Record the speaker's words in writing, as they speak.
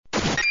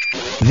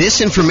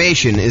This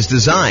information is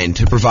designed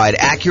to provide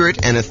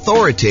accurate and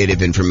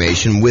authoritative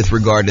information with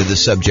regard to the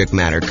subject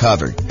matter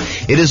covered.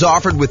 It is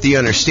offered with the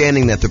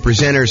understanding that the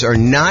presenters are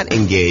not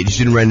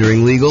engaged in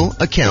rendering legal,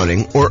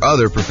 accounting, or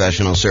other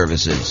professional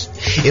services.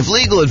 If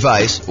legal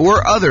advice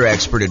or other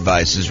expert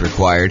advice is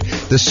required,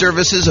 the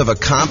services of a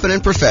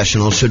competent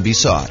professional should be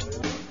sought.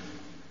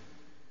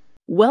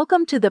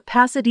 Welcome to the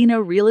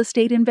Pasadena Real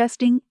Estate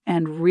Investing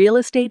and Real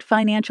Estate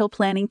Financial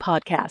Planning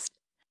Podcast.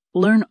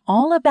 Learn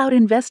all about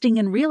investing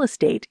in real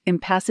estate in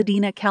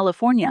Pasadena,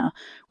 California,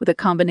 with a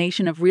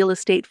combination of real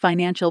estate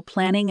financial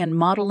planning and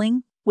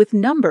modeling with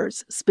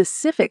numbers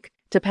specific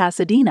to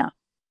Pasadena,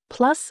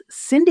 plus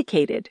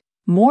syndicated,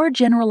 more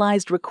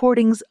generalized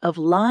recordings of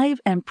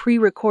live and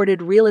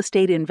pre-recorded real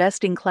estate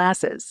investing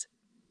classes.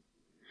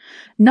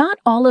 Not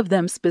all of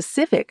them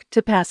specific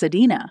to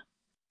Pasadena.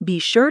 Be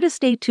sure to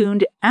stay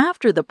tuned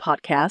after the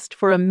podcast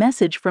for a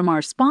message from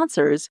our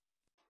sponsors.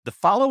 The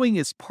following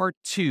is part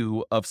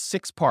 2 of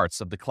 6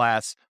 parts of the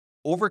class,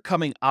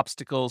 Overcoming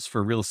Obstacles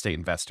for Real Estate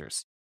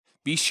Investors.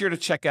 Be sure to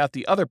check out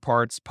the other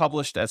parts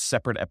published as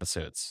separate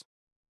episodes.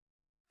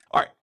 All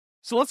right,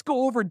 so let's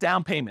go over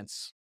down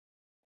payments.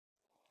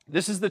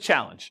 This is the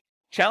challenge.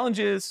 Challenge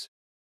is,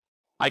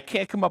 I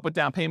can't come up with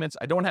down payments.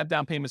 I don't have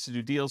down payments to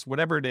do deals,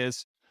 whatever it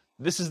is.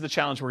 This is the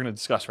challenge we're going to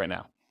discuss right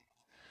now.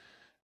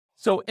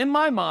 So in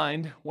my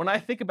mind, when I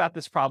think about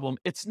this problem,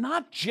 it's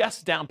not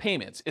just down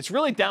payments. It's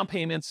really down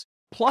payments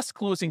plus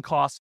closing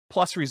costs,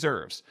 plus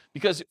reserves.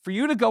 Because for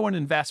you to go and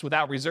invest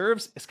without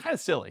reserves, it's kind of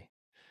silly.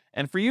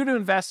 And for you to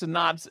invest and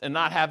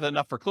not have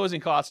enough for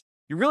closing costs,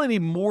 you really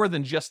need more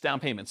than just down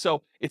payment.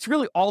 So it's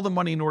really all the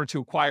money in order to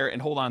acquire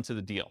and hold on to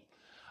the deal.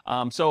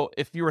 So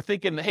if you were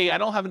thinking, hey, I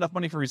don't have enough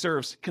money for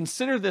reserves,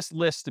 consider this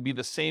list to be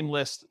the same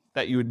list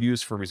that you would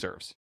use for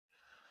reserves.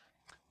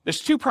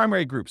 There's 2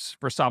 primary groups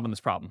for solving this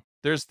problem.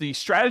 There's the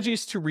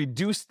strategies to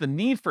reduce the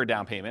need for a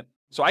down payment.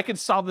 So I could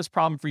solve this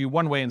problem for you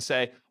one way and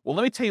say, well,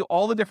 let me tell you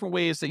all the different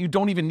ways that you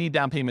don't even need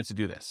down payment to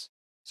do this.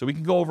 So we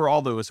can go over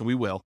all those, and we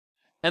will.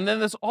 And then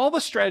there's all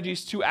the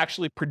strategies to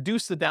actually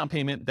produce the down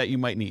payment that you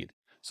might need.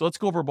 So let's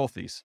go over both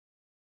these.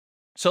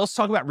 So let's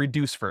talk about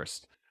reduce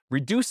first.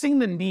 Reducing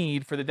the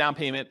need for the down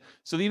payment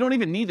so that you don't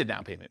even need the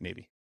down payment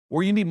maybe,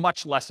 or you need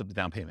much less of the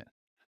down payment.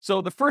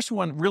 So the first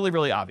one, really,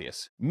 really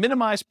obvious.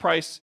 Minimize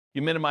price.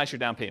 You minimize your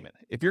down payment.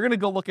 If you're going to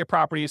go look at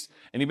properties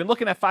and you've been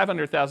looking at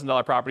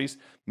 $500,000 properties,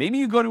 maybe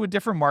you go to a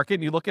different market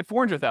and you look at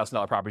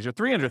 $400,000 properties or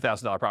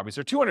 $300,000 properties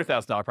or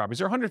 $200,000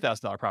 properties or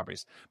 $100,000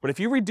 properties. But if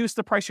you reduce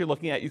the price you're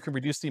looking at, you can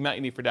reduce the amount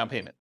you need for down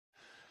payment.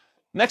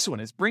 Next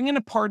one is bring in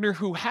a partner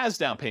who has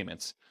down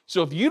payments.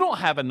 So if you don't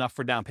have enough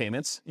for down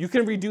payments, you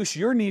can reduce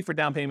your need for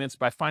down payments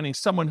by finding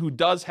someone who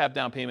does have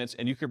down payments,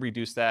 and you can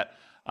reduce that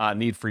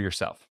need for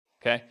yourself,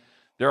 okay?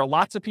 There are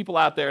lots of people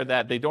out there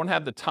that they don't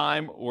have the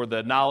time or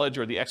the knowledge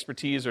or the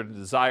expertise or the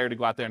desire to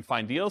go out there and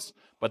find deals,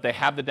 but they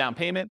have the down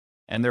payment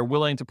and they're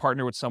willing to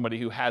partner with somebody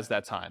who has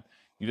that time.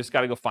 You just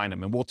got to go find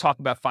them. And we'll talk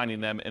about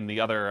finding them in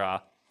the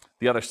other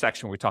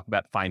section where we talk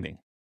about finding.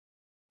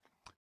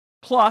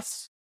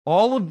 Plus,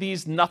 all of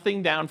these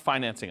nothing down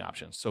financing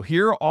options. So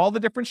here are all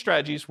the different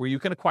strategies where you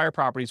can acquire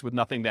properties with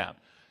nothing down.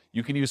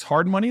 You can use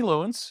hard money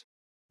loans.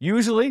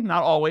 Usually,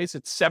 not always,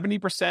 it's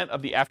 70%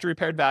 of the after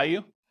repaired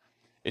value.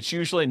 It's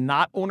usually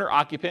not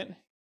owner-occupant.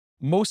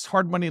 Most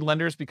hard money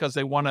lenders, because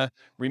they want to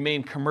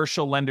remain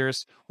commercial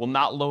lenders, will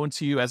not loan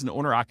to you as an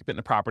owner-occupant in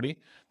a property.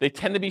 They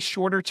tend to be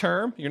shorter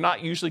term. You're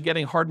not usually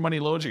getting hard money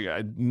loans, or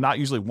you're not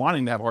usually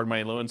wanting to have hard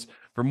money loans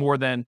for more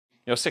than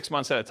 6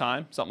 months at a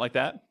time, something like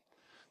that.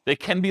 They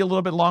can be a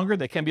little bit longer.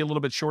 They can be a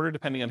little bit shorter,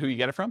 depending on who you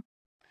get it from.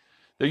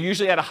 They're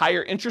usually at a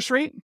higher interest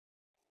rate,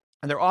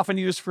 and they're often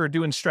used for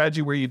doing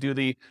strategy where you do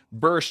the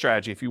BRRRR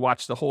strategy. If you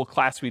watch the whole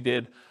class we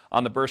did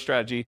on the BRRRR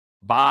strategy,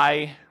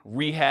 buy,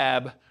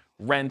 rehab,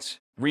 rent,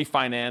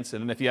 refinance,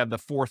 and then if you have the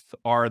 4th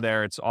R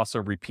there, it's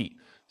also repeat.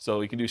 So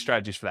you can do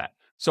strategies for that.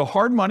 So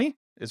hard money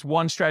is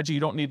one strategy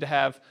you don't need to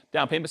have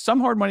down payment.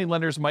 Some hard money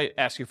lenders might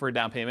ask you for a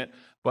down payment,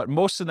 but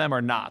most of them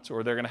are not,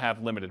 or they're going to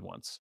have limited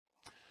ones.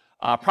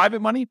 Private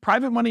money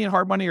and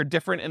hard money are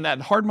different in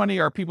that hard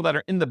money are people that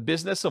are in the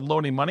business of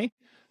loaning money.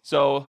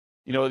 So,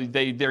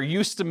 they're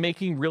used to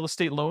making real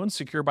estate loans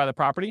secured by the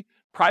property.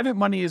 Private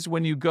money is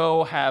when you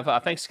go have a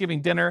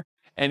Thanksgiving dinner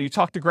and you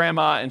talk to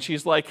grandma and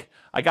she's like,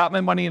 I got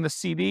my money in a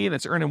CD and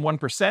it's earning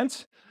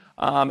 1%.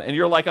 And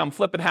you're like, I'm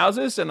flipping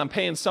houses and I'm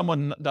paying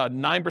someone 9%,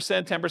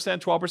 10%,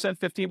 12%,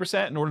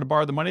 15% in order to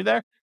borrow the money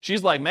there.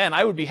 She's like, man,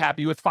 I would be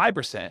happy with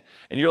 5%.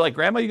 And you're like,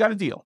 grandma, you got a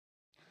deal.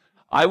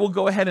 I will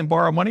go ahead and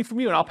borrow money from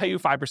you and I'll pay you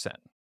 5%.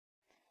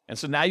 And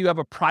so now you have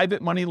a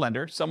private money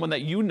lender, someone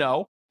that you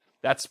know.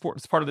 That's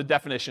part of the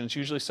definition. It's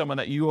usually someone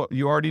that you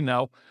already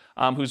know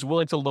who's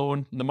willing to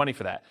loan the money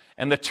for that.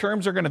 And the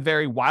terms are going to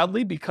vary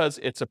wildly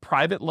because it's a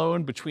private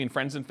loan between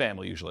friends and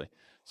family usually.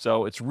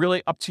 So it's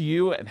really up to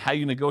you and how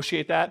you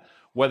negotiate that,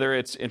 whether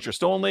it's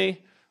interest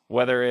only,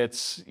 whether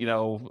it's,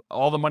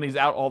 all the money's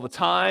out all the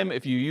time.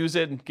 If you use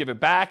it and give it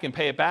back and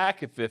pay it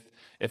back, if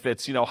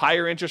it's,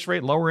 higher interest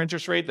rate, lower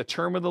interest rate, the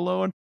term of the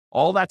loan,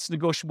 all that's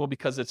negotiable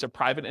because it's a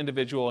private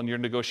individual and you're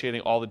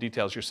negotiating all the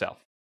details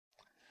yourself.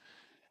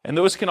 And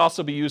those can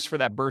also be used for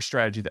that BRRRR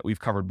strategy that we've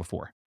covered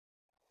before.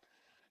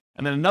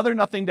 And then another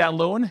nothing down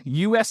loan,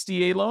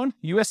 USDA loan.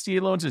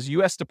 USDA loans is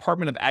U.S.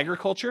 Department of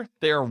Agriculture.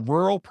 They are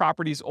rural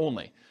properties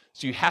only.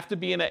 So you have to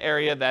be in an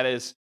area that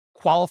is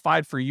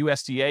qualified for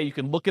USDA. You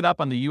can look it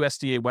up on the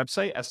USDA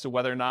website as to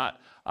whether or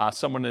not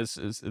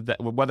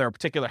whether a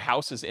particular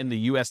house is in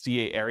the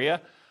USDA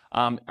area.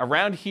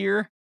 Around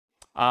here,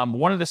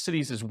 one of the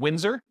cities is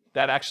Windsor.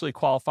 That actually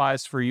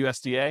qualifies for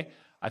USDA.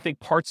 I think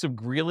parts of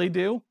Greeley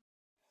do.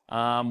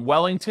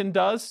 Wellington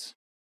does.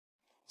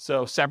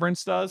 So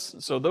Severance does.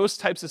 So those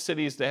types of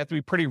cities, they have to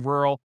be pretty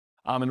rural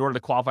in order to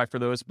qualify for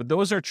those. But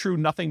those are true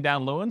nothing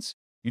down loans.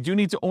 You do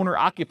need to own or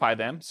occupy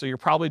them. So you're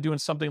probably doing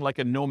something like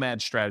a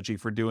nomad strategy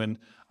for doing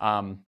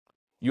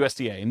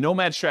USDA. A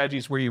nomad strategy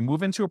is where you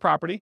move into a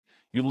property,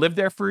 you live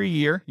there for a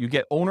year, you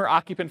get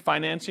owner-occupant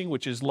financing,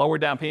 which is lower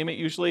down payment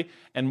usually,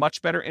 and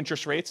much better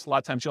interest rates. A lot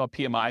of times you'll have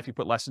PMI if you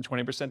put less than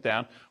 20%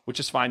 down, which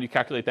is fine. You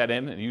calculate that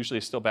in, and usually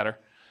it's still better.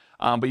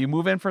 But you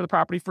move in for the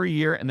property for a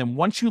year, and then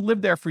once you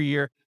live there for a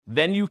year,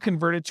 then you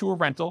convert it to a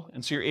rental,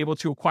 and so you're able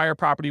to acquire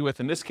property with,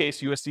 in this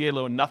case, USDA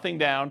loan, nothing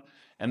down,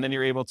 and then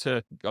you're able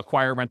to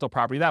acquire rental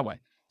property that way.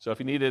 So if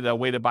you needed a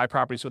way to buy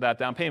properties without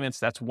down payments,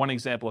 that's one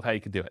example of how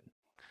you could do it.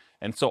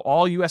 And so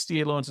all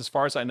USDA loans, as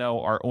far as I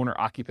know, are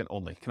owner-occupant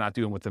only, cannot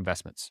do them with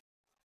investments.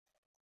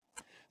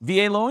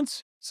 VA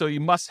loans, so you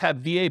must have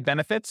VA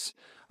benefits.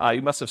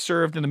 You must have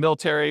served in the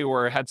military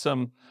or had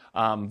some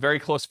very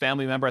close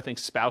family member. I think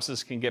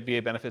spouses can get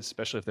VA benefits,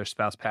 especially if their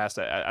spouse passed.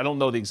 I don't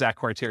know the exact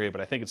criteria,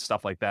 but I think it's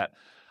stuff like that.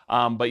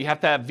 But you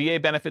have to have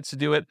VA benefits to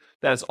do it.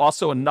 That is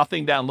also a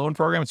nothing down loan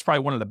program. It's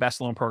probably one of the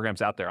best loan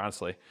programs out there,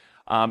 honestly.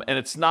 And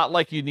it's not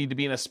like you need to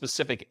be in a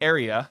specific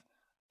area.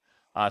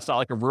 It's not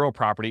like a rural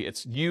property.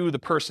 It's you, the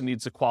person,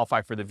 needs to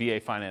qualify for the VA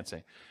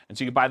financing. And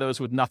so you can buy those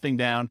with nothing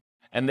down.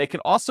 And they can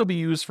also be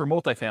used for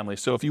multifamily.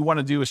 So if you want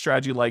to do a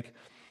strategy like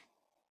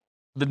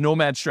the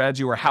nomad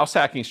strategy or house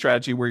hacking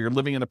strategy where you're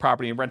living in the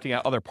property and renting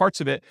out other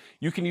parts of it,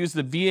 you can use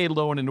the VA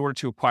loan in order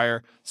to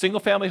acquire single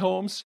family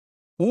homes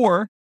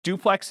or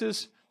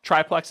duplexes,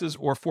 triplexes,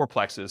 or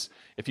fourplexes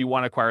if you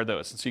want to acquire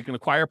those. And so you can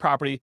acquire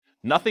property,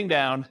 nothing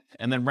down,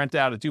 and then rent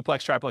out a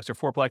duplex, triplex, or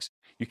fourplex.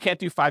 You can't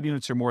do 5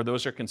 units or more.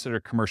 Those are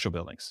considered commercial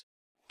buildings.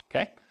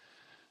 Okay?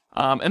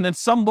 And then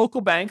some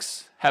local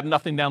banks have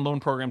nothing down loan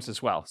programs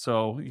as well.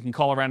 So you can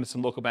call around to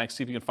some local banks,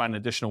 see if you can find an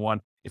additional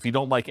one if you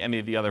don't like any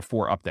of the other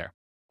 4 up there.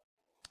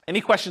 Any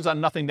questions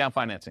on nothing down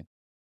financing?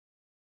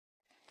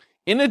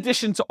 In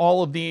addition to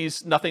all of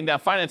these nothing down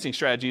financing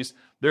strategies,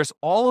 there's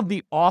all of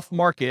the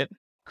off-market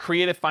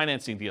creative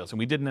financing deals. And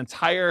we did an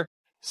entire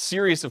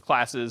series of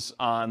classes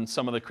on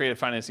some of the creative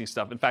financing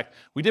stuff. In fact,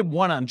 we did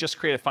one on just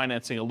creative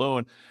financing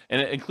alone,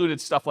 and it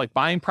included stuff like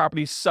buying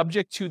properties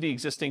subject to the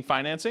existing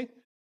financing,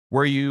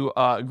 where you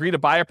agree to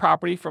buy a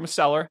property from a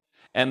seller,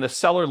 and the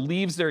seller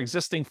leaves their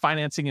existing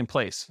financing in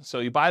place. So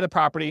you buy the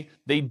property,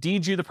 they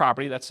deed you the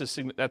property, that's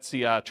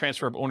the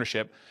transfer of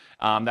ownership.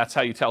 That's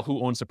how you tell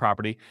who owns the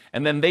property,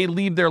 and then they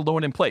leave their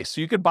loan in place. So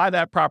you could buy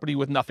that property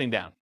with nothing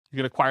down. You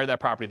can acquire that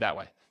property that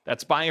way.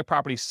 That's buying a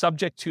property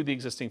subject to the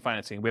existing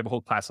financing. We have a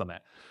whole class on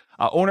that.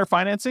 Owner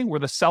financing, where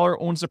the seller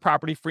owns the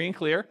property free and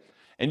clear,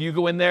 and you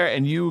go in there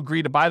and you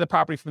agree to buy the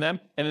property from them.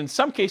 And in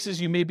some cases,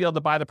 you may be able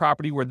to buy the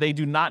property where they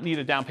do not need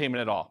a down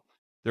payment at all.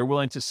 They're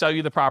willing to sell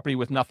you the property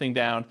with nothing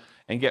down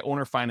and get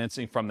owner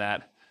financing from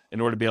that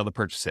in order to be able to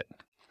purchase it.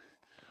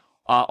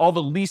 All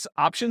the lease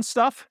option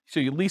stuff, so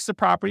you lease the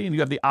property and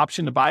you have the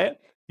option to buy it.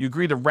 You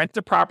agree to rent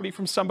the property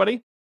from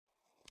somebody,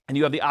 and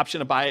you have the option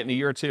to buy it in a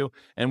year or two.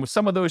 And with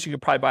some of those, you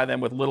could probably buy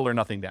them with little or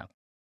nothing down.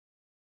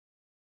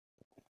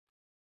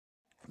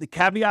 The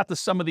caveat to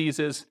some of these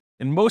is,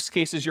 in most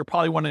cases, you'll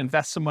probably want to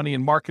invest some money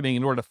in marketing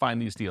in order to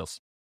find these deals.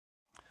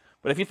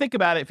 But if you think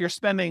about it, if you're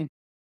spending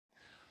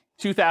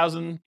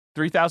 $2,000,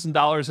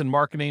 $3,000 in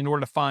marketing in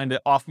order to find an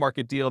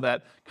off-market deal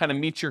that kind of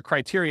meets your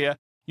criteria,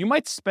 you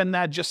might spend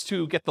that just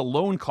to get the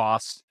loan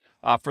costs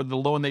for the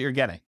loan that you're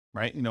getting,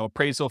 right? You know,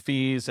 appraisal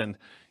fees and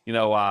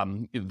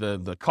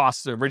the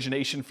costs of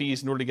origination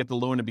fees in order to get the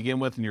loan to begin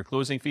with, and your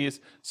closing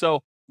fees. So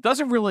it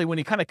doesn't really, when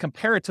you kind of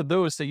compare it to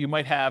those that you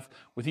might have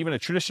with even a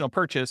traditional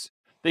purchase,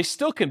 they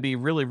still can be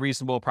really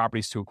reasonable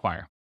properties to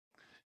acquire.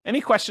 Any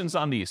questions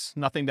on these?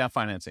 Nothing down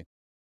financing.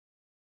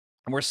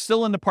 And we're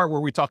still in the part where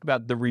we talk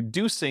about the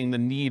reducing the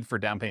need for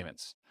down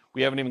payments.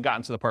 We haven't even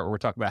gotten to the part where we're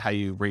talking about how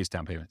you raise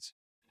down payments.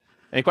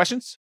 Any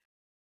questions?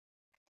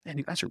 Man,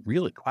 you guys are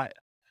really quiet.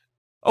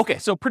 Okay,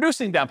 so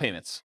producing down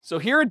payments. So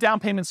here are down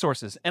payment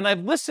sources, and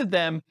I've listed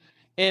them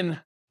in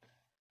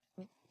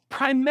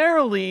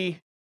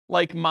primarily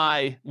like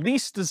my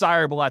least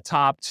desirable at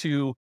top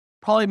to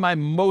probably my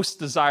most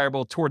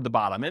desirable toward the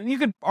bottom. And you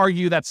could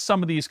argue that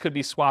some of these could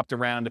be swapped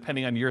around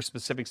depending on your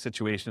specific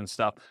situation and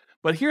stuff.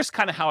 But here's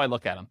kind of how I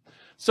look at them.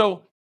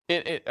 So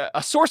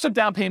a source of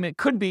down payment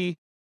could be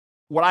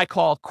what I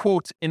call,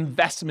 quote,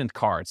 investment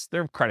cards.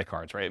 They're credit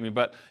cards, right? I mean,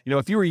 but,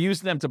 if you were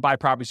using them to buy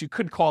properties, you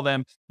could call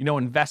them,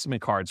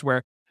 investment cards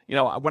where,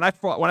 when I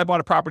bought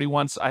a property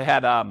once, I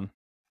had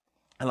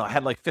I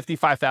had like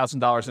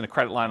 $55,000 in a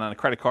credit line on a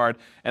credit card.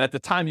 And at the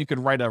time, you could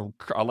write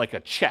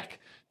a check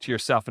to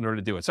yourself in order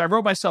to do it. So I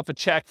wrote myself a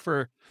check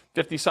for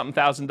 $50-something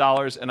thousand,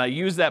 and I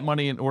used that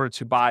money in order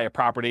to buy a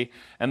property.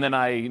 And then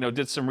I,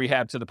 did some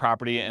rehab to the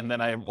property, and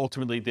then I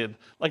ultimately did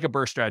like a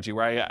burst strategy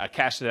where I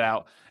cashed it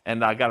out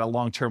and I got a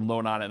long-term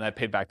loan on it, and I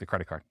paid back the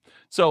credit card.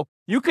 So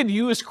you could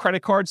use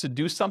credit cards to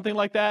do something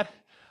like that.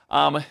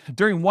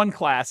 During one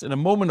class, in a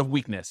moment of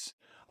weakness,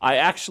 I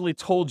actually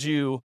told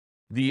you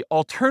the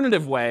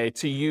alternative way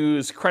to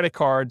use credit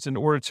cards in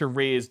order to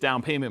raise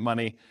down payment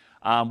money,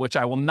 which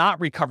I will not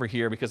recover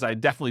here because I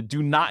definitely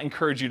do not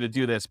encourage you to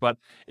do this, but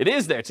it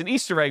is there. It's an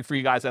Easter egg for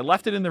you guys. I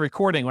left it in the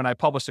recording when I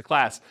published the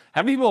class.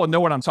 How many people know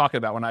what I'm talking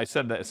about when I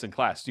said this in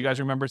class? Do you guys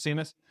remember seeing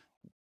this?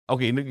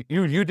 Okay,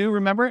 you do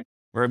remember it?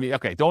 Or,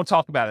 okay, don't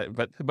talk about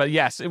it, but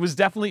yes, it was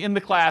definitely in the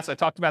class. I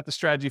talked about the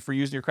strategy for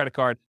using your credit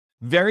card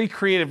very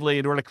creatively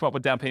in order to come up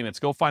with down payments.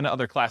 Go find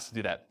another class to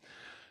do that.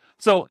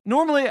 So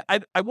normally,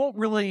 I won't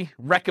really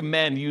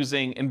recommend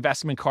using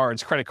investment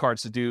cards, credit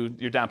cards to do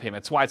your down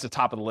payment. That's why it's the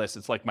top of the list.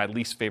 It's like my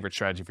least favorite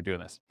strategy for doing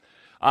this.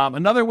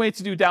 Another way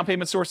to do down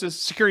payment sources,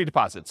 security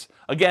deposits.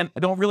 Again, I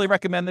don't really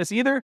recommend this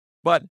either,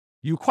 but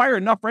you acquire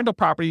enough rental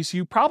properties,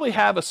 you probably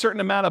have a certain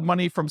amount of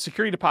money from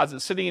security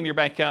deposits sitting in your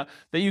bank account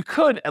that you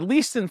could, at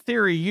least in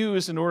theory,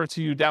 use in order to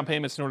do down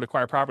payments in order to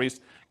acquire properties.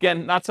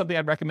 Again, not something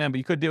I'd recommend, but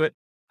you could do it.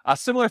 A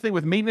similar thing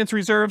with maintenance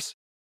reserves.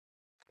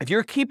 If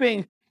you're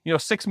keeping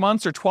 6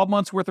 months or 12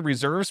 months worth of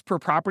reserves per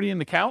property in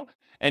the account,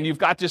 and you've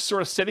got just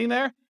sort of sitting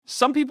there,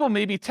 some people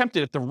may be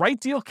tempted if the right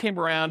deal came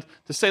around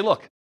to say,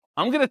 look,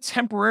 I'm going to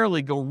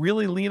temporarily go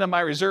really lean on my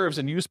reserves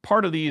and use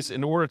part of these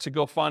in order to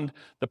go fund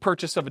the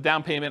purchase of a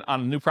down payment on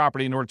a new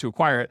property in order to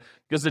acquire it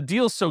because the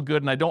deal's so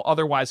good and I don't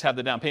otherwise have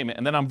the down payment.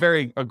 And then I'm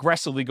very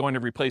aggressively going to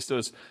replace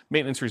those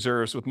maintenance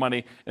reserves with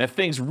money. And if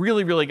things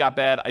really, really got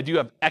bad, I do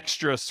have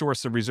extra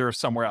source of reserves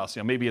somewhere else.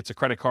 Maybe it's a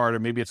credit card or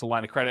maybe it's a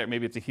line of credit, or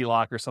maybe it's a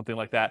HELOC or something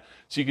like that.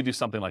 So you could do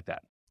something like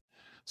that.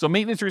 So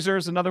maintenance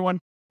reserves, another one.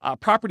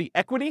 Property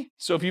equity.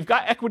 So if you've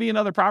got equity in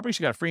other properties,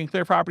 you got a free and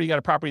clear property, you got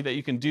a property that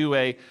you can do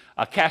a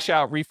cash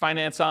out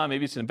refinance on.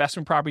 Maybe it's an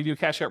investment property, you do a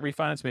cash out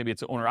refinance. Maybe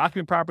it's an owner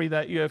occupant property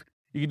that you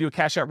can do a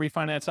cash out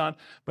refinance on.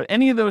 But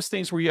any of those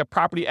things where you have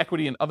property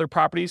equity in other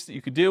properties that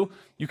you could do,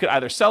 you could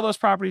either sell those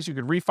properties, you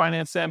could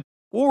refinance them,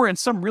 or in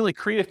some really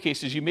creative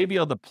cases, you may be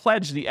able to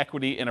pledge the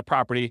equity in a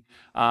property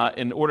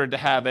in order to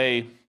have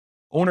a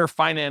owner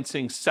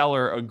financing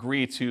seller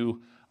agree to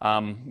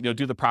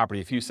do the property.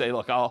 If you say,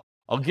 look,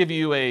 I'll give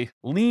you a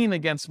lien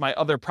against my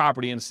other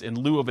property in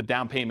lieu of a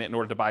down payment in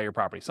order to buy your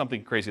property,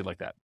 something crazy like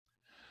that.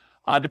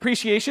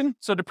 Depreciation.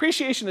 So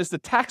depreciation is the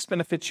tax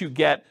benefits you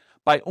get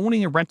by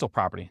owning a rental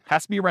property. It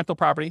has to be a rental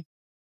property.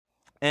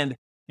 And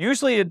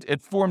usually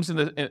it comes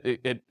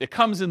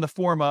in the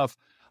form of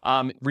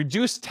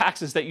reduced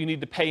taxes that you need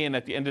to pay in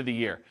at the end of the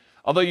year.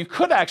 Although you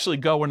could actually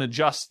go and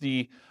adjust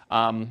the,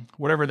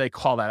 whatever they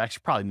call that. I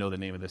should probably know the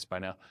name of this by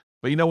now.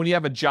 But when you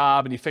have a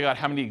job and you figure out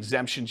how many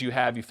exemptions you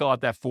have, you fill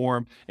out that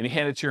form and you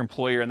hand it to your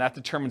employer, and that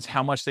determines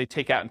how much they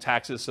take out in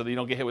taxes so that you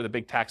don't get hit with a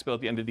big tax bill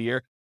at the end of the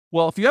year.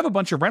 Well, if you have a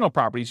bunch of rental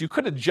properties, you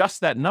could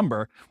adjust that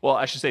number. Well,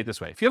 I should say it this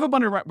way. If you have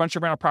a bunch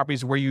of rental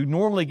properties where you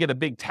normally get a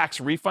big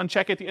tax refund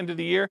check at the end of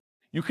the year,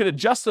 you could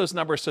adjust those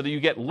numbers so that you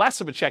get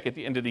less of a check at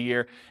the end of the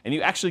year and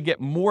you actually get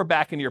more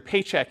back in your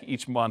paycheck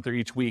each month or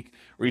each week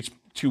or each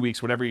 2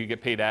 weeks, whatever you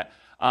get paid at.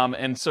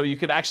 And so you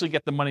could actually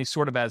get the money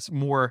sort of as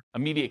more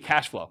immediate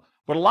cash flow.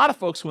 But a lot of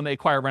folks, when they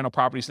acquire rental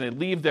properties and they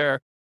leave their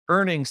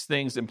earnings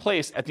things in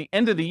place, at the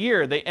end of the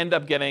year, they end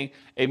up getting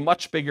a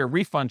much bigger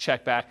refund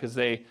check back because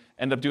they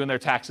end up doing their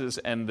taxes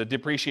and the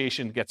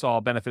depreciation gets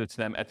all benefited to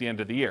them at the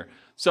end of the year.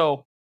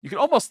 So you can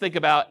almost think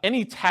about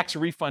any tax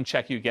refund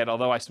check you get,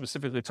 although I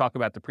specifically talk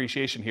about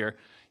depreciation here,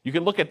 you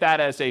can look at that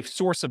as a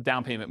source of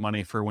down payment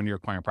money for when you're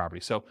acquiring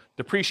property. So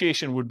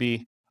depreciation would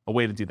be a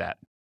way to do that.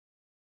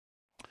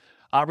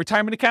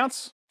 Retirement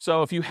accounts.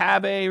 So if you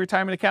have a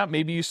retirement account,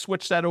 maybe you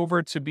switch that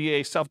over to be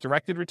a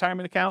self-directed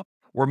retirement account,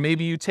 or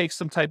maybe you take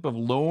some type of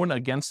loan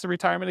against the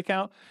retirement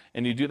account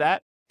and you do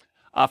that.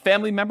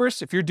 Family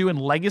members, if you're doing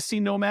legacy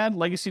nomad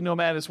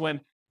is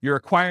when you're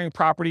acquiring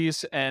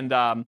properties and,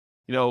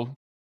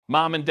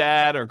 mom and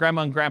dad or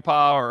grandma and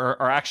grandpa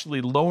are actually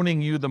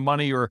loaning you the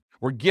money or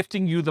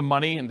gifting you the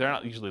money, and they're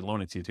not usually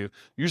loaning to you too,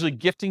 usually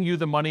gifting you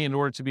the money in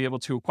order to be able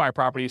to acquire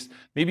properties.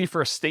 Maybe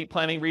for estate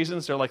planning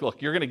reasons, they're like,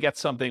 look, you're going to get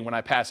something when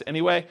I pass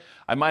anyway.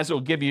 I might as well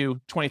give you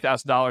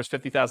 $20,000,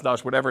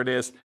 $50,000, whatever it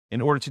is,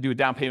 in order to do a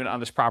down payment on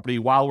this property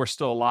while we're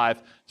still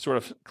alive, sort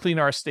of clean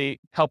our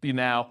estate, help you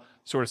now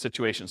sort of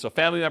situation. So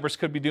family members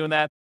could be doing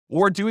that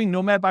or doing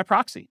nomad by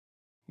proxy.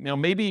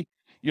 Maybe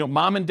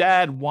mom and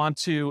dad want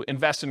to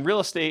invest in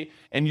real estate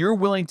and you're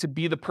willing to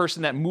be the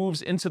person that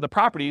moves into the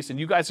properties and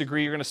you guys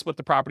agree you're going to split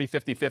the property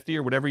 50-50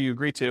 or whatever you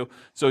agree to.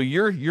 So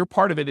your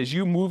part of it is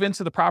you move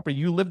into the property,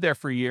 you live there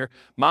for a year,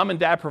 mom and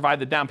dad provide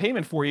the down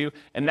payment for you,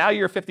 and now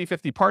you're a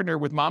 50-50 partner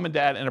with mom and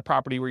dad in a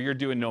property where you're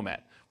doing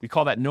nomad. We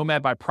call that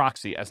nomad by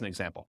proxy as an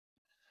example.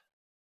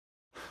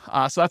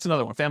 So that's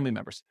another one, family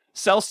members.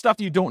 Sell stuff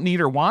you don't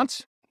need or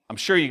want. I'm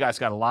sure you guys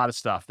got a lot of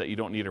stuff that you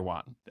don't need or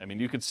want. I mean,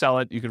 you could sell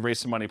it, you could raise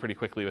some money pretty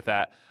quickly with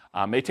that.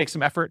 May take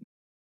some effort,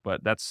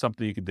 but that's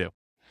something you could do.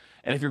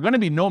 And if you're going to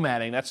be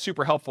nomading, that's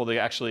super helpful to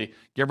actually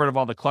get rid of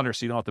all the clutter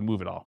so you don't have to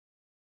move it all.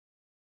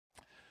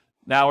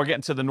 Now we're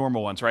getting to the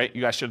normal ones, right?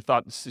 You guys should have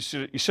thought,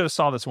 you should have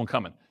saw this one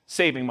coming.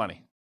 Saving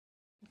money,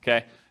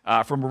 okay?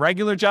 From a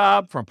regular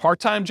job, from a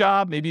part-time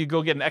job, maybe you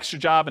go get an extra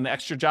job, and the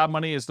extra job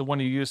money is the one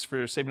you use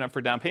for saving up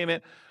for down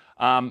payment.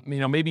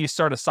 Maybe you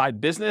start a side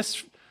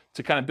business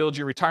to kind of build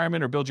your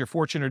retirement or build your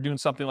fortune or doing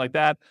something like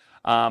that.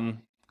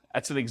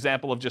 That's an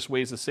example of just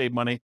ways to save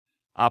money.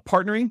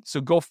 Partnering,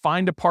 so go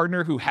find a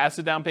partner who has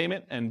the down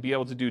payment and be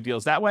able to do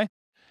deals that way.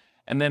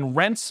 And then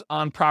rents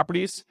on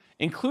properties,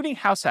 including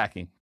house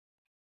hacking.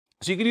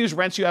 So you can use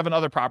rents you have in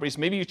other properties.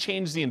 Maybe you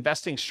change the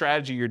investing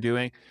strategy you're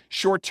doing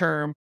short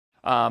term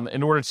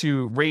in order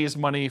to raise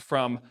money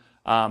from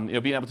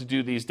being able to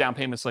do these down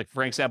payments. Like,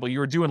 for example, you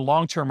were doing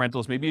long-term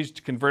rentals. Maybe you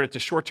convert it to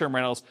short-term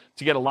rentals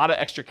to get a lot of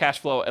extra cash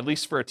flow, at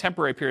least for a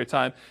temporary period of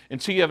time,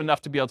 until you have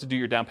enough to be able to do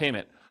your down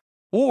payment.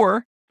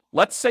 Or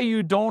let's say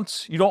you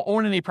don't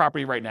own any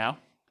property right now,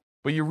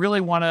 but you really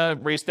want to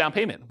raise down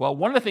payment. Well,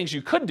 one of the things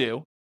you could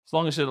do, as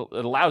long as it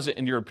allows it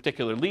in your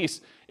particular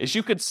lease, is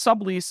you could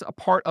sublease a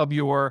part of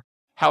your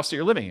house that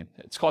you're living in.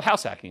 It's called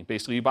house hacking.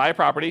 Basically, you buy a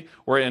property,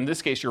 or in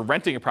this case, you're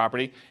renting a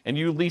property, and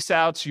you lease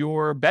out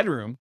your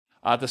bedroom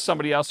to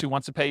somebody else who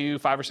wants to pay you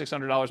 $500 or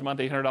 $600 a month,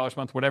 $800 a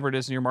month, whatever it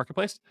is in your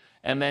marketplace,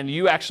 and then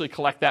you actually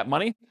collect that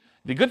money.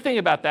 The good thing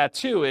about that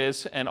too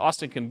is, and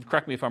Austin can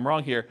correct me if I'm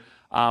wrong here,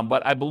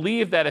 but I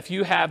believe that if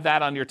you have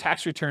that on your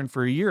tax return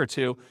for a year or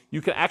two,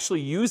 you can actually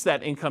use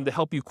that income to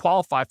help you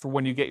qualify for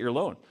when you get your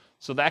loan.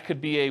 So that could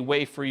be a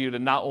way for you to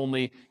not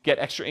only get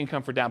extra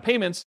income for down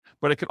payments,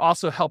 but it could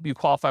also help you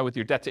qualify with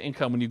your debt to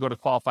income when you go to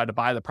qualify to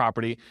buy the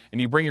property,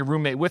 and you bring your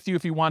roommate with you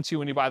if you want to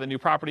when you buy the new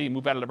property, you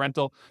move out of the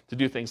rental to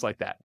do things like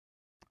that.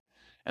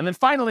 And then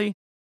finally,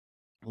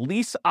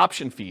 lease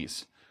option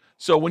fees.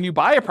 So when you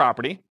buy a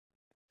property,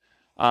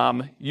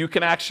 you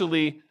can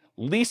actually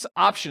lease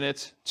option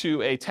it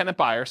to a tenant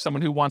buyer,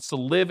 someone who wants to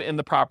live in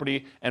the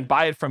property and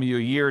buy it from you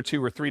a year or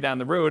 2 or 3 down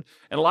the road.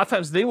 And a lot of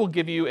times they will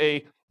give you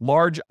a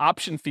large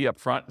option fee up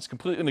front. It's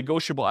completely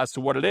negotiable as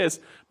to what it is,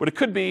 but it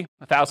could be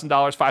 $1,000,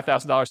 $5,000,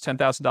 $10,000,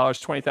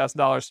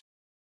 $20,000.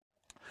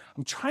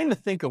 I'm trying to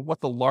think of what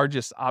the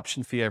largest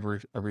option fee I've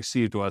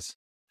received was.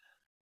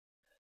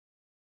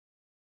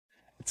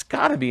 It's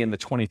got to be in the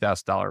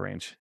 $20,000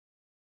 range.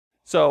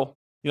 So,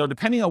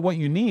 depending on what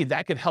you need,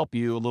 that could help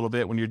you a little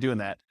bit when you're doing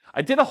that.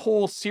 I did a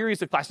whole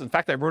series of classes. In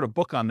fact, I wrote a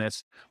book on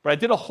this, but I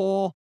did a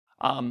whole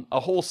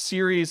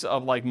series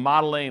of like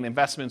modeling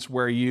investments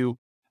where you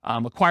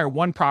acquire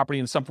one property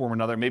in some form or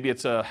another. Maybe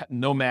it's a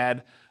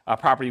nomad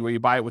property where you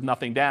buy it with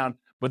nothing down,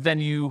 but then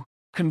you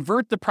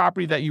convert the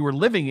property that you were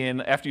living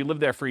in after you lived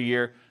there for a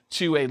year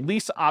to a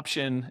lease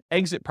option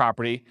exit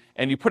property,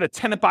 and you put a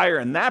tenant buyer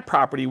in that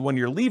property when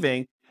you're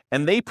leaving,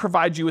 and they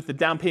provide you with the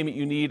down payment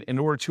you need in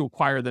order to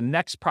acquire the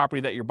next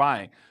property that you're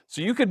buying. So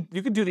you could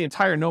do the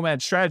entire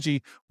nomad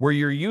strategy where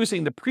you're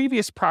using the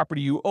previous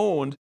property you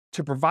owned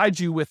to provide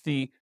you with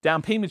the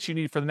down payments you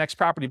need for the next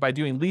property by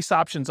doing lease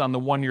options on the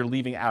one you're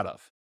leaving out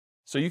of.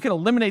 So you can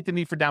eliminate the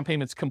need for down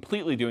payments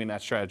completely doing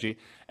that strategy.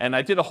 And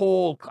I did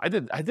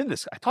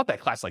this, I taught that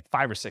class like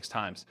 5 or 6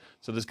 times.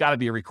 So there's gotta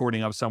be a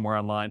recording of somewhere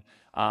online.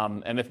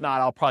 And if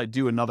not, I'll probably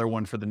do another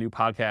one for the new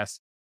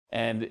podcast.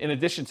 And in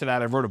addition to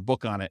that, I wrote a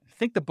book on it. I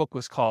think the book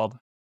was called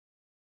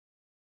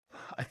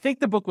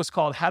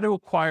How to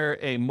Acquire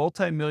a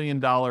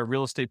Multi-Million-Dollar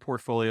Real Estate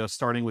Portfolio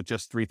Starting with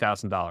Just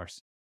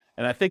 $3,000.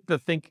 And I think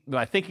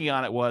my thinking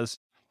on it was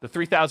the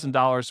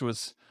 $3,000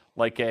 was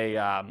like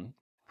a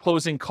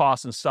closing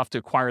costs and stuff to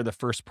acquire the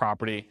first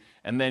property.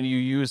 And then you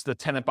use the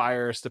tenant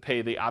buyers to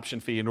pay the option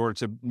fee in order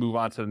to move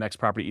on to the next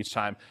property each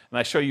time. And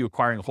I show you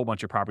acquiring a whole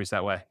bunch of properties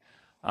that way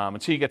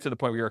until you get to the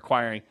point where you're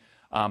acquiring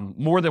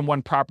more than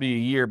one property a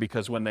year,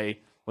 because when the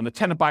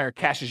tenant buyer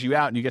cashes you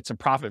out and you get some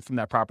profit from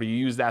that property, you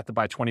use that to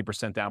buy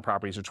 20% down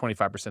properties or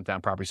 25%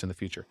 down properties in the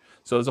future.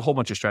 So there's a whole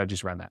bunch of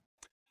strategies around that.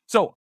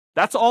 So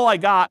that's all I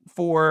got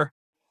for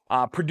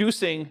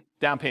producing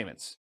down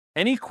payments.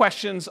 Any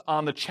questions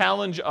on the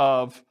challenge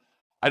of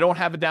I don't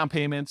have a down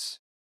payments,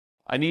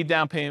 I need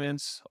down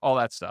payments, all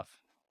that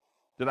stuff?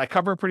 Did I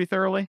cover it pretty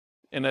thoroughly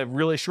in a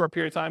really short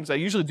period of time? Because I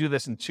usually do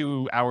this in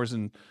 2 hours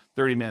and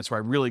 30 minutes where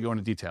I really go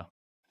into detail.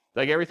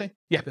 Did I get everything?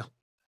 Yeah, Bill.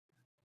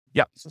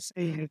 Yep.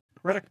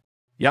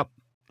 Yep.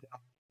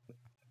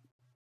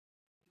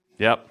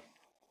 Yep.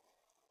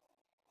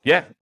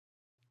 Yeah.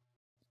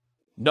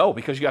 No,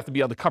 because you have to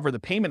be able to cover the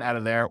payment out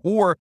of there,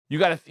 or you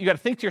got to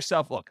think to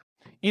yourself, look,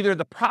 either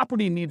the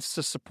property needs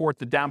to support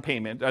the down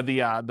payment or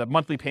the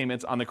monthly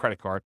payments on the credit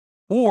card,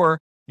 or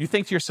you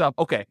think to yourself,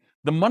 okay,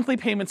 the monthly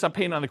payments I'm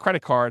paying on the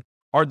credit card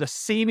are the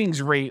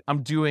savings rate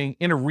I'm doing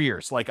in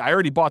arrears. Like I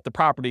already bought the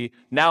property.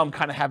 Now I'm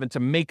kind of having to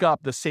make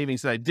up the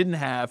savings that I didn't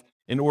have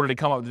in order to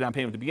come up with the down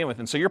payment to begin with.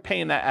 And so you're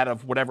paying that out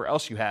of whatever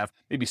else you have.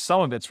 Maybe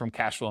some of it's from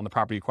cash flow on the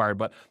property acquired,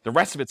 but the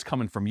rest of it's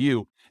coming from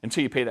you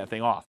until you pay that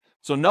thing off.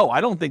 So no,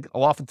 I don't think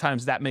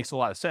oftentimes that makes a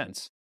lot of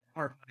sense.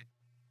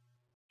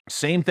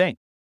 Same thing.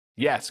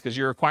 Yes, because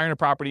you're acquiring a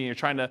property and you're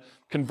trying to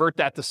convert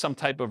that to some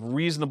type of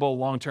reasonable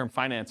long-term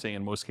financing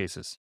in most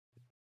cases.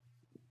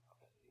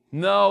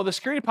 No, the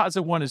security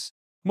deposit one is,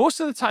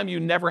 most of the time you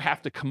never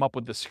have to come up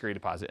with the security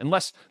deposit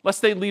unless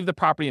they leave the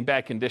property in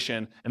bad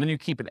condition and then you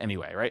keep it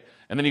anyway, right?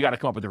 And then you got to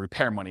come up with the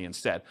repair money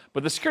instead.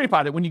 But the security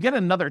deposit, when you get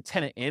another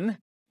tenant in,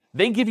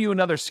 they give you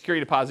another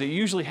security deposit. You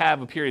usually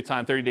have a period of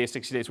time, 30 days,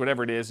 60 days,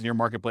 whatever it is in your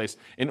marketplace,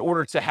 in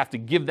order to have to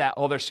give that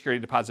other security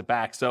deposit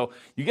back. So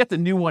you get the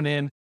new one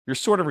in, you're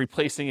sort of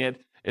replacing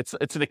it. It's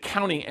an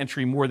accounting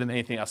entry more than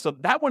anything else. So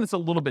that one is a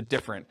little bit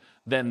different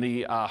than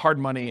the hard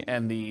money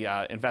and the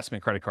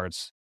investment credit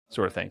cards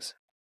sort of things.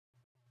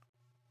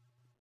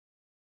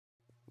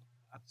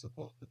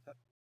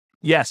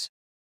 Yes.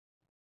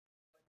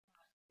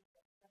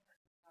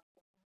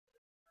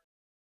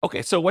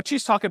 Okay, so what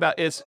she's talking about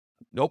is,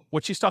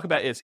 what she's talking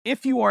about is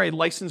if you are a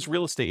licensed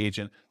real estate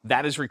agent,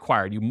 that is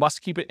required. You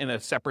must keep it in a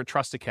separate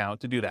trust account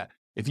to do that.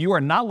 If you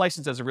are not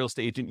licensed as a real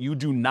estate agent, you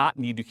do not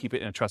need to keep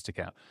it in a trust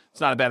account.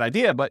 It's not a bad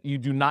idea, but you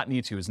do not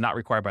need to. It's not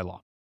required by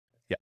law.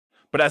 Yeah.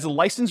 But as a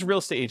licensed real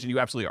estate agent, you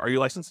absolutely are. Are you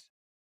licensed?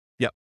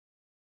 Yep.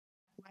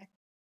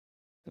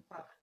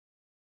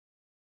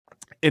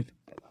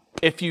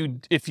 If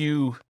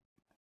you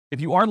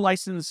are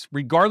licensed,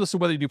 regardless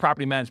of whether you do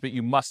property management,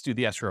 you must do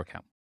the escrow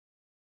account.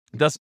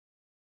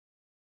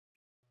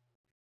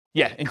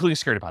 Yeah, including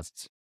security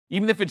deposits.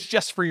 Even if it's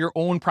just for your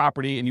own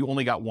property and you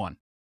only got one,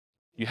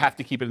 you have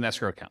to keep it in an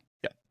escrow account.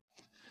 Yeah.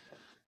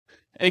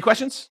 Any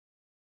questions?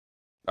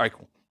 All right,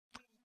 cool.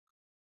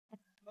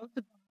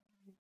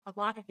 A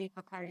lot of these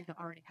require to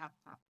already have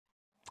that.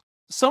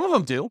 Some of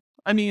them do.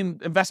 I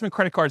mean, investment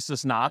credit cards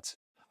does not.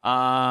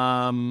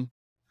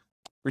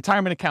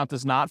 Retirement account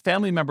does not.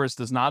 Family members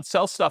does not.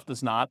 Sell stuff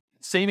does not.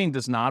 Saving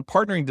does not.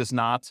 Partnering does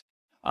not.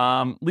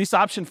 Lease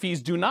option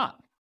fees do not.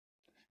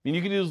 I mean,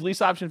 you can use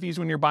lease option fees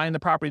when you're buying the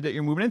property that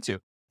you're moving into.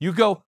 You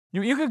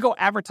could go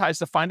advertise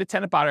to find a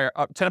tenant buyer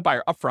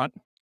up front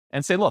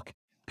and say, look,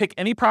 pick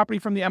any property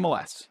from the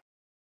MLS.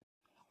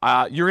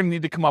 You're going to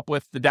need to come up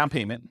with the down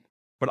payment,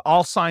 but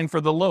I'll sign for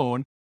the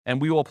loan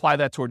and we will apply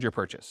that towards your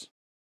purchase.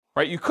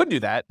 Right? You could do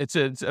that. It's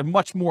a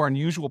much more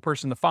unusual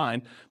person to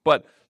find,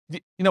 but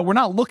we're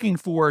not looking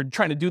for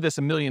trying to do this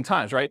a million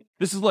times, right?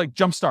 This is like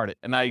jumpstart it,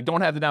 and I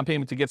don't have the down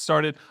payment to get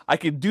started. I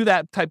could do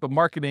that type of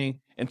marketing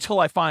until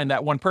I find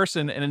that one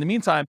person, and in the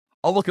meantime,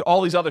 I'll look at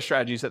all these other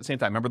strategies at the same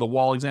time. Remember the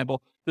wall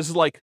example? This is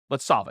like,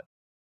 let's solve it.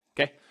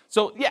 Okay?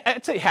 So yeah,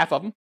 I'd say half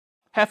of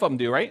them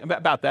do, right?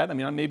 About that. I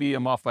mean, maybe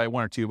I'm off by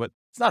one or two, but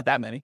it's not that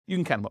many. You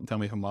can count them up and tell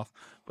me if I'm off,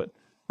 but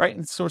right?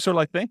 It's sort of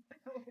like thing.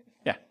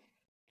 Yeah.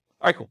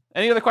 All right, cool.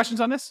 Any other questions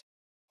on this? Is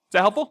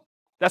that helpful?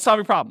 That's solve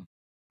your problem.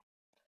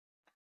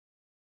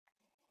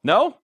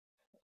 No?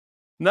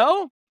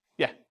 No?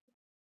 Yeah.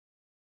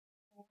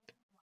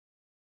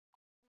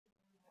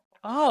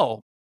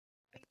 Oh.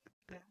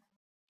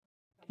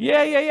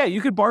 Yeah. You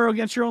could borrow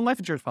against your own life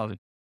insurance policy.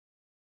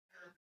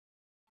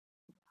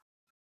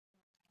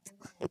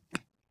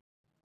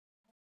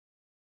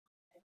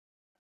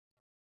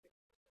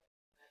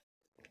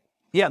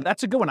 Yeah,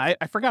 that's a good one. I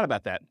forgot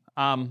about that.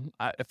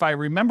 If I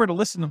remember to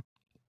listen.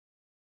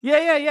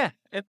 Yeah.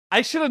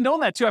 I should have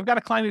known that too. I've got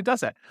a client who does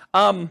that.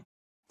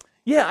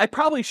 Yeah, I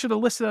probably should have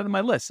listed that on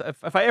my list.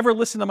 If I ever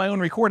listen to my own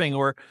recording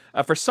or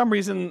for some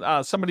reason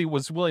somebody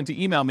was willing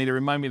to email me to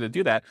remind me to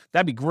do that,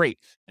 that'd be great.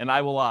 And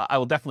I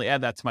will definitely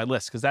add that to my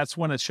list because that's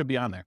when it should be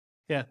on there.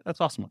 Yeah,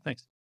 that's awesome.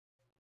 Thanks.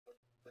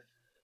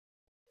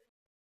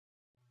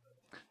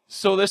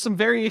 So there's some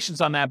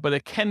variations on that, but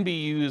it can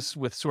be used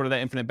with sort of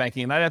that infinite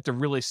banking. And I'd have to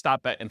really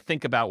stop back and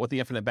think about what the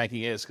infinite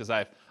banking is because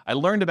I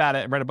learned about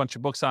it and read a bunch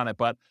of books on it,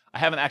 but I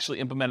haven't actually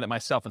implemented it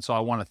myself. And so I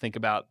want to think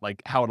about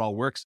like how it all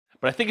works.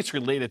 But I think it's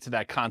related to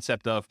that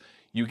concept of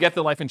you get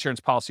the life insurance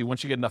policy.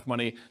 Once you get enough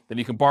money, then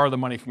you can borrow the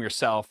money from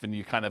yourself and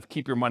you kind of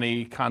keep your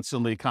money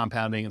constantly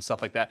compounding and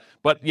stuff like that.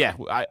 But yeah,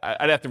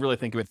 I'd have to really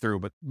think of it through,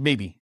 but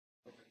maybe.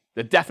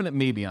 The definite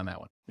maybe on that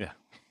one. Yeah.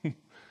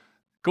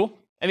 Cool.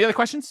 Any other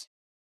questions?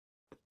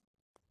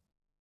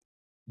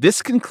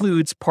 This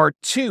concludes part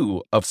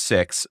 2 of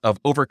 6 of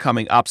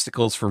Overcoming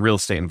Obstacles for Real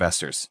Estate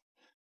Investors.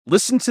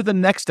 Listen to the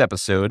next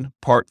episode,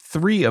 part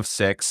 3 of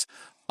 6,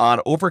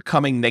 on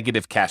overcoming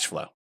negative cash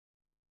flow.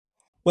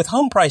 With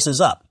home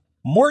prices up,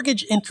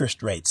 mortgage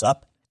interest rates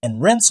up,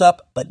 and rents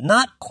up, but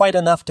not quite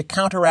enough to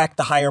counteract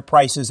the higher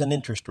prices and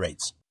interest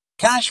rates,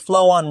 cash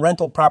flow on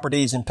rental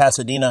properties in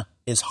Pasadena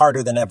is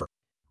harder than ever.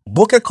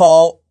 Book a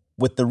call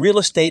with the Real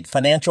Estate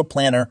Financial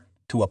Planner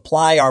to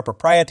apply our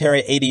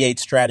proprietary 88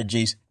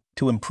 strategies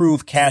to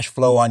improve cash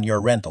flow on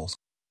your rentals.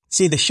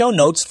 See the show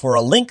notes for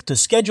a link to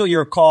schedule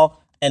your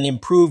call and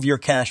improve your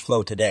cash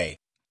flow today.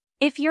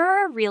 If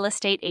you're a real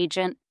estate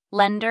agent,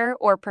 lender,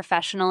 or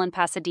professional in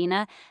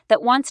Pasadena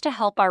that wants to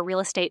help our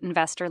real estate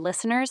investor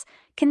listeners,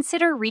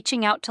 consider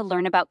reaching out to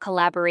learn about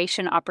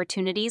collaboration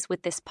opportunities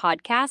with this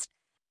podcast.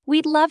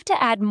 We'd love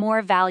to add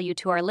more value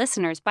to our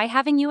listeners by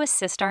having you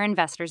assist our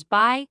investors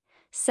buy,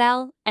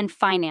 sell, and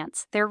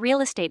finance their real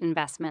estate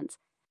investments.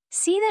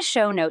 See the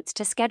show notes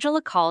to schedule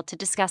a call to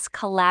discuss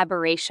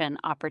collaboration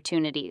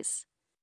opportunities.